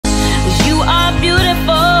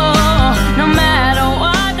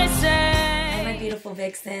beautiful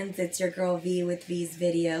vixens. It's your girl V with V's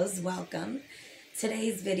Videos. Welcome.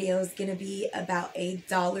 Today's video is going to be about a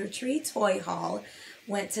Dollar Tree toy haul.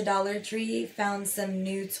 Went to Dollar Tree, found some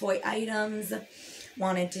new toy items.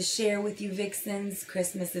 Wanted to share with you vixens.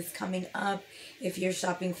 Christmas is coming up. If you're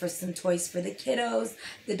shopping for some toys for the kiddos,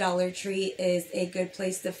 the Dollar Tree is a good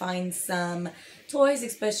place to find some toys,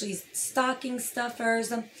 especially stocking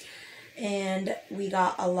stuffers. And we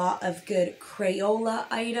got a lot of good Crayola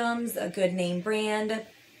items, a good name brand.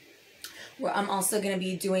 Where I'm also going to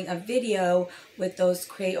be doing a video with those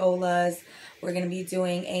Crayolas. We're going to be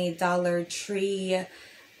doing a Dollar Tree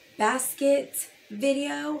basket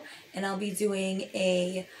video, and I'll be doing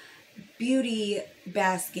a beauty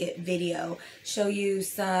basket video. Show you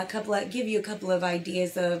give you a couple of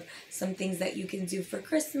ideas of some things that you can do for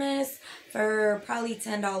Christmas for probably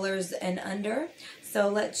 $10 and under. So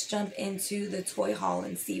let's jump into the toy haul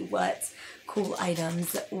and see what cool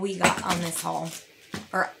items we got on this haul.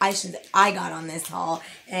 Or I got on this haul,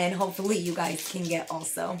 and hopefully you guys can get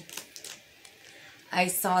also. I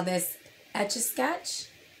saw this Etch-a-Sketch.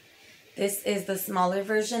 This is the smaller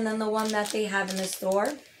version than the one that they have in the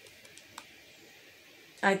store.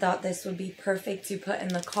 I thought this would be perfect to put in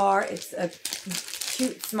the car. It's a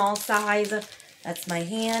cute small size. That's my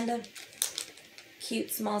hand.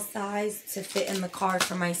 Cute small size to fit in the car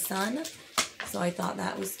for my son. So I thought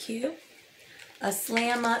that was cute. A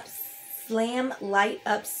slam light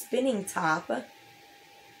up spinning top.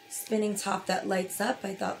 Spinning top that lights up.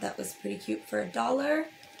 I thought that was pretty cute for $1.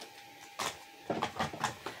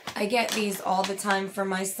 I get these all the time for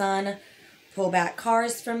my son. Pull back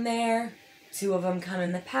cars from there. 2 of them come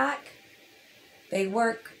in the pack. They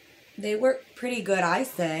work pretty good, I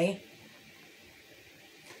say.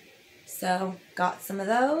 So, got some of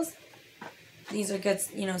those. These are good,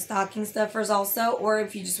 stocking stuffers also, or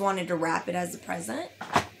if you just wanted to wrap it as a present.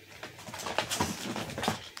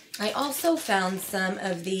 I also found some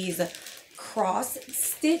of these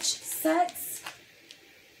cross-stitch sets.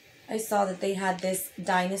 I saw that they had this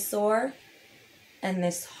dinosaur and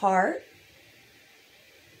this heart.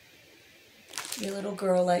 Your little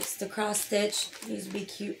girl likes to cross-stitch. These would be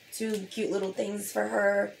cute, 2 cute little things for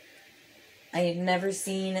her. I had never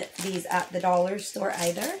seen these at the dollar store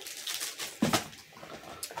either.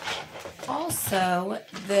 Also,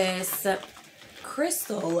 this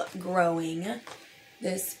crystal growing,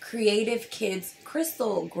 this Creative Kids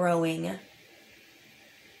crystal growing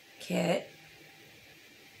kit.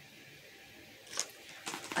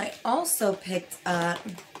 I also picked up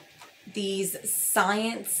these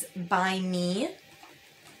Science by Me.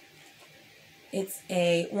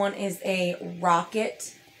 One is a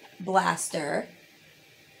rocket blaster,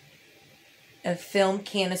 a film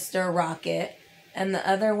canister rocket, and the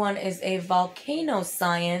other one is a volcano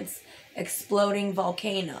science exploding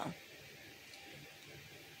volcano.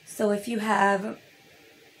 So if you have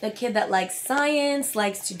a kid that likes science,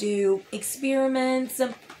 likes to do experiments,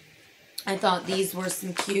 I thought these were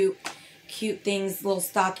some cute things, little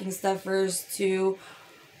stocking stuffers too,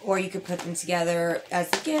 or you could put them together as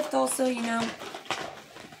a gift also,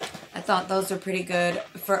 I thought those were pretty good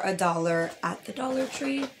for $1 at the Dollar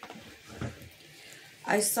Tree.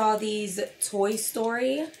 I saw these Toy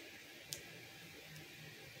Story.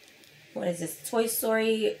 What is this? Toy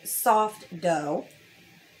Story soft dough.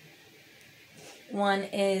 One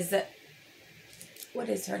is, what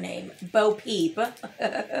is her name? Bo Peep.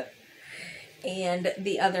 And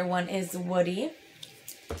the other one is Woody.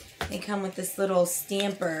 They come with this little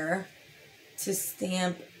stamper to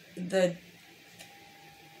stamp the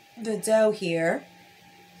dough here.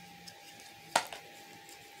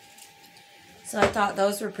 So I thought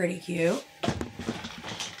those were pretty cute.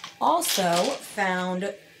 Also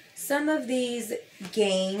found some of these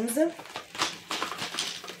games.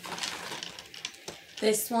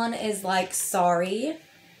 This one is like Sorry,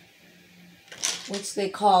 which they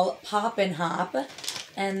call Pop and Hop.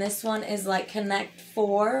 And this one is like Connect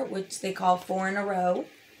 4, which they call 4 in a row.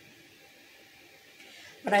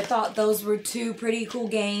 But I thought those were 2 pretty cool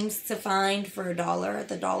games to find for $1 at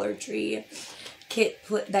the Dollar Tree. Kit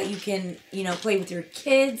that you can, play with your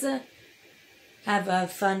kids. Have a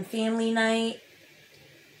fun family night.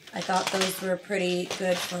 I thought those were pretty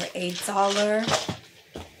good for $1.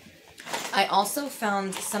 I also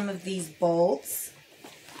found some of these bolts.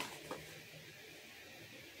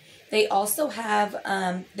 They also have,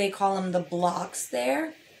 they call them the blocks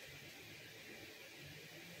there.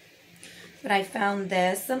 But I found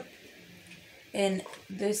this, and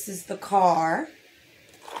this is the car,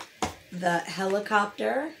 the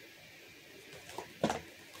helicopter,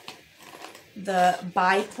 the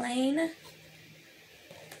biplane,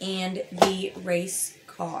 and the race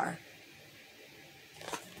car.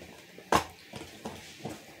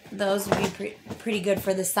 those would be pretty good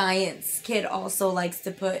for the science kid. Also likes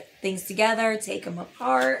to put things together, take them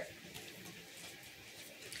apart.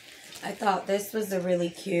 I thought this was a really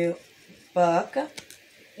cute book.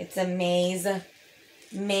 It's a Maze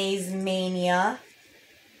Mania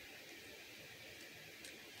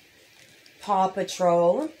Paw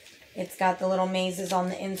Patrol. It's got the little mazes on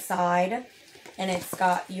the inside, and it's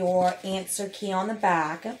got your answer key on the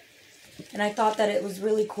back. And I thought that it was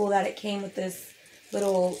really cool that it came with this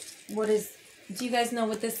little, do you guys know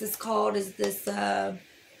what this is called? Is this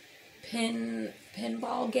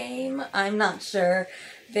pinball game? I'm not sure.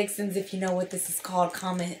 Vixens, if you know what this is called,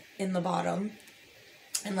 comment in the bottom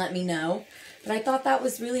and let me know. But I thought that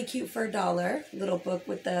was really cute for $1. Little book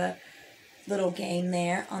with the little game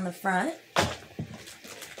there on the front.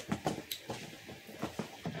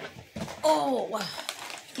 Oh,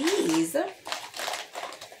 these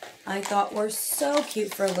I thought were so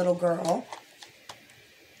cute for a little girl.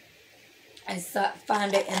 I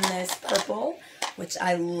found it in this purple, which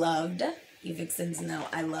I loved. You Vixens know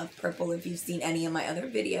I love purple if you've seen any of my other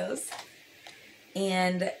videos.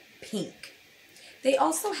 And pink. They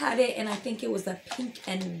also had it, and I think it was a pink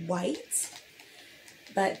and white.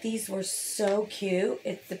 But these were so cute.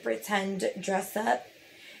 It's the pretend dress up.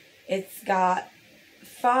 It's got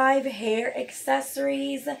 5 hair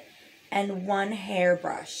accessories and 1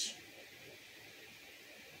 hairbrush.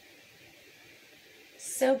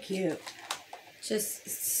 So cute. Just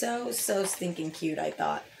so stinking cute, I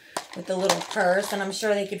thought. With the little purse, and I'm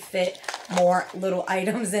sure they could fit more little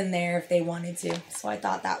items in there if they wanted to. So I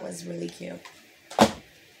thought that was really cute.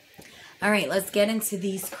 Alright, let's get into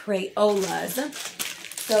these Crayolas.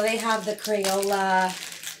 So they have the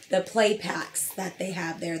Crayola, the play packs that they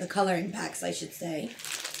have there, the coloring packs, I should say.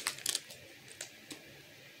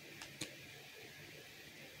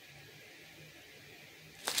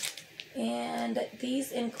 And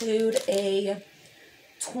these include a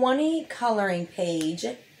 20 coloring page,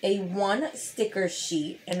 a 1 sticker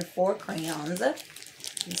sheet, and 4 crayons. You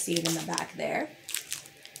can see it in the back there.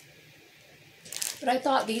 But I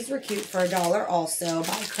thought these were cute for $1 also by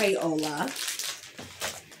Crayola.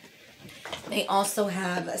 They also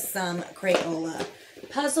have some Crayola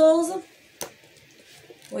puzzles,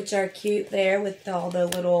 which are cute there with all the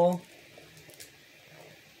little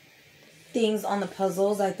things on the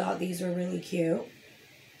puzzles. I thought these were really cute.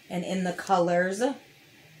 And in the colors,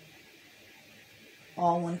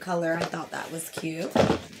 all one color, I thought that was cute.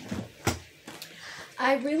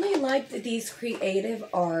 I really liked these creative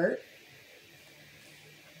art.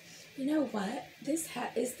 You know what?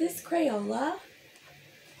 Is this Crayola?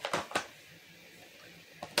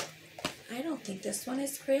 I don't think this one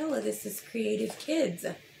is Crayola. This is Creative Kids.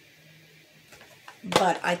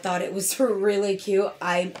 But I thought it was really cute.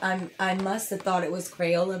 I must have thought it was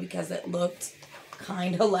Crayola because it looked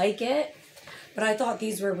kind of like it. But I thought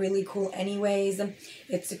these were really cool anyways.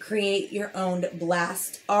 It's to create your own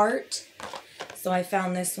blast art. So I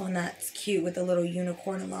found this one that's cute with a little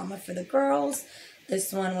unicorn and llama for the girls.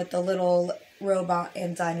 This one with the little robot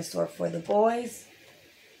and dinosaur for the boys.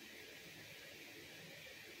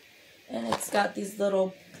 And it's got these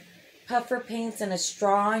little puffer paints and a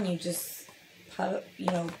straw, and you just puff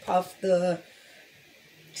the,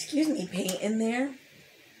 paint in there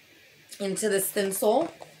into the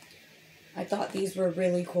stencil. I thought these were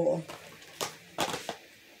really cool.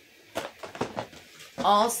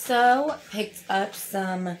 Also picked up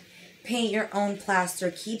some paint your own plaster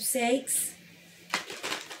keepsakes.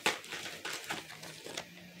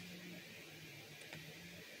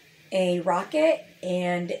 A rocket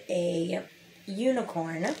and a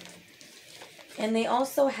unicorn. And they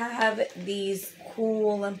also have these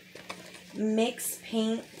cool mix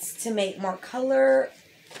paints to make more color,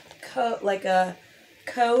 like a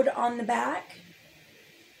code on the back,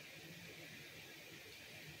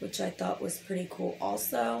 which I thought was pretty cool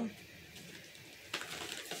also.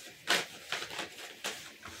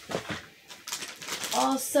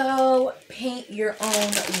 Also, paint your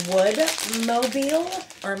own wood mobile,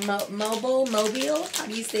 or mobile, how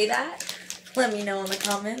do you say that? Let me know in the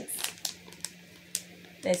comments.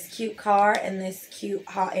 This cute car and this cute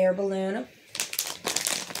hot air balloon.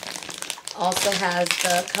 Also has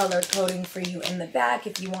the color coding for you in the back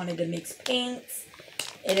if you wanted to mix paints.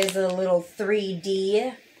 It is a little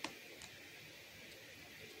 3D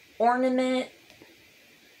ornament.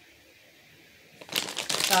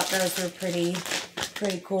 Thought those were pretty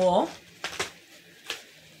cool.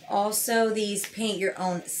 Also, these paint your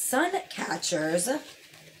own sun catchers.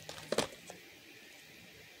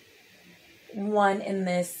 One in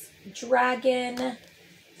this dragon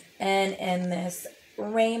and in this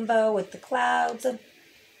rainbow with the clouds.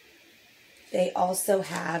 They also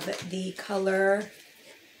have the color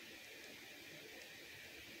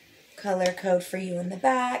code for you in the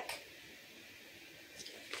back.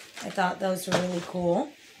 I thought those were really cool.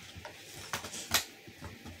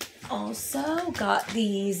 Also got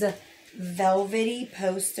these velvety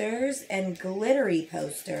posters and glittery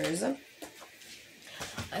posters.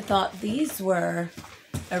 I thought these were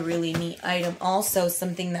a really neat item. Also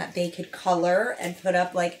something that they could color and put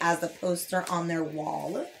up like as a poster on their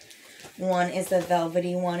wall. One is a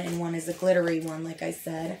velvety one and one is a glittery one, like I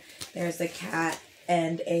said. There's a cat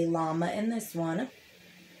and a llama in this one.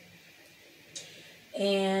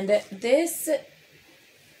 And this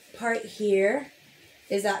part here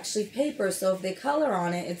is actually paper, so if they color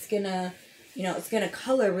on it, it's gonna, you know, it's gonna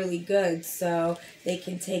color really good, so they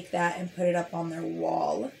can take that and put it up on their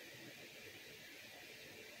wall.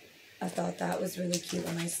 I thought that was really cute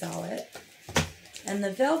when I saw it. And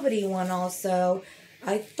the velvety one also,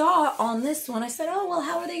 I thought on this one, I said, oh, well,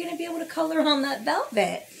 how are they going to be able to color on that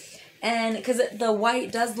velvet? And because the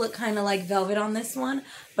white does look kind of like velvet on this one,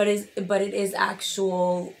 but it is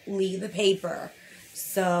actually the paper.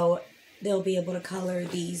 So they'll be able to color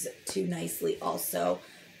these two nicely also.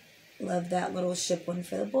 Love that little ship one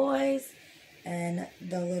for the boys and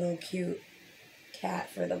the little cute cat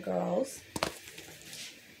for the girls.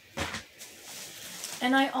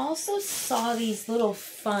 And I also saw these little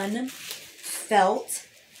fun felt,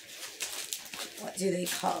 what do they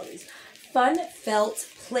call these? Fun felt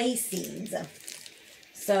play scenes.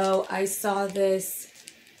 So I saw this,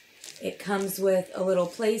 it comes with a little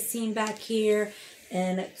play scene back here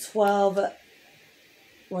and 12,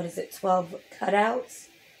 what is it, 12 cutouts?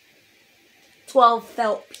 12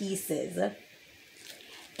 felt pieces.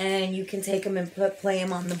 And you can take them and play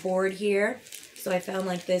them on the board here. So I found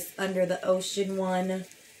like this under the ocean one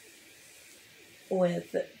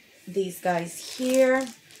with these guys here.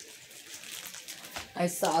 I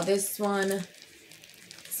saw this one.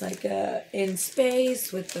 It's like in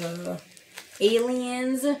space with the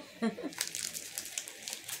aliens.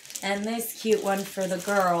 And this cute one for the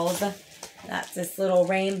girls. That's this little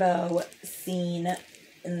rainbow scene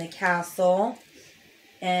in the castle.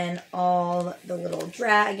 And all the little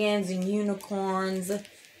dragons and unicorns.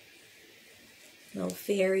 Little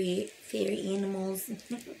fairy animals.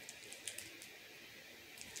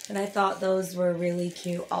 And I thought those were really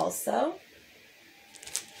cute also.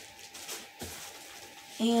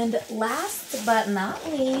 And last but not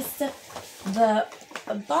least, the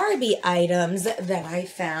Barbie items that I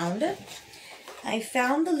found. I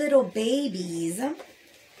found the little babies.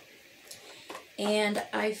 And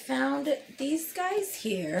I found these guys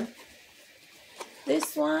here.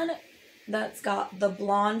 This one that's got the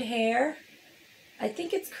blonde hair. I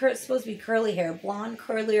think it's supposed to be curly hair. Blonde,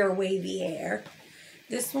 curly, or wavy hair.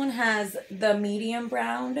 This one has the medium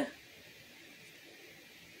brown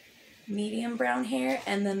hair.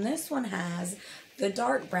 And then this one has the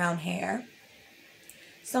dark brown hair.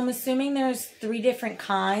 So I'm assuming there's 3 different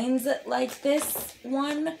kinds like this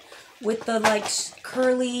one. With the like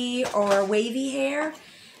curly or wavy hair.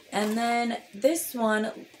 And then this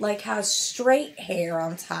one like has straight hair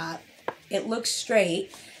on top. It looks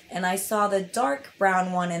straight. And I saw the dark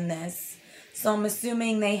brown one in this. So I'm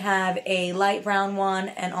assuming they have a light brown one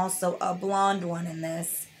and also a blonde one in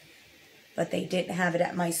this. But they didn't have it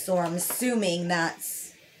at my store. I'm assuming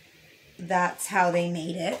that's how they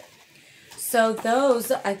made it. So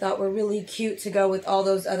those I thought were really cute to go with all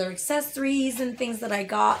those other accessories and things that I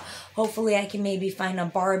got. Hopefully I can maybe find a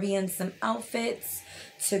Barbie and some outfits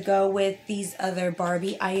to go with these other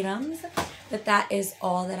Barbie items. But that is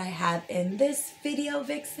all that I have in this video,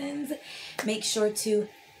 Vixens. Make sure to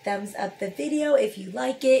thumbs up the video if you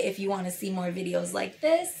like it, if you want to see more videos like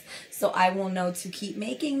this, so I will know to keep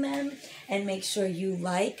making them. And make sure you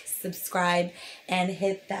like, subscribe, and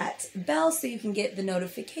hit that bell so you can get the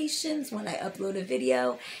notifications when I upload a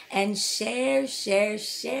video. And share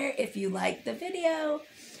if you like the video.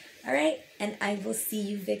 Alright, and I will see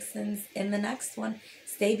you, Vixens, in the next one.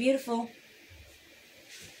 Stay beautiful.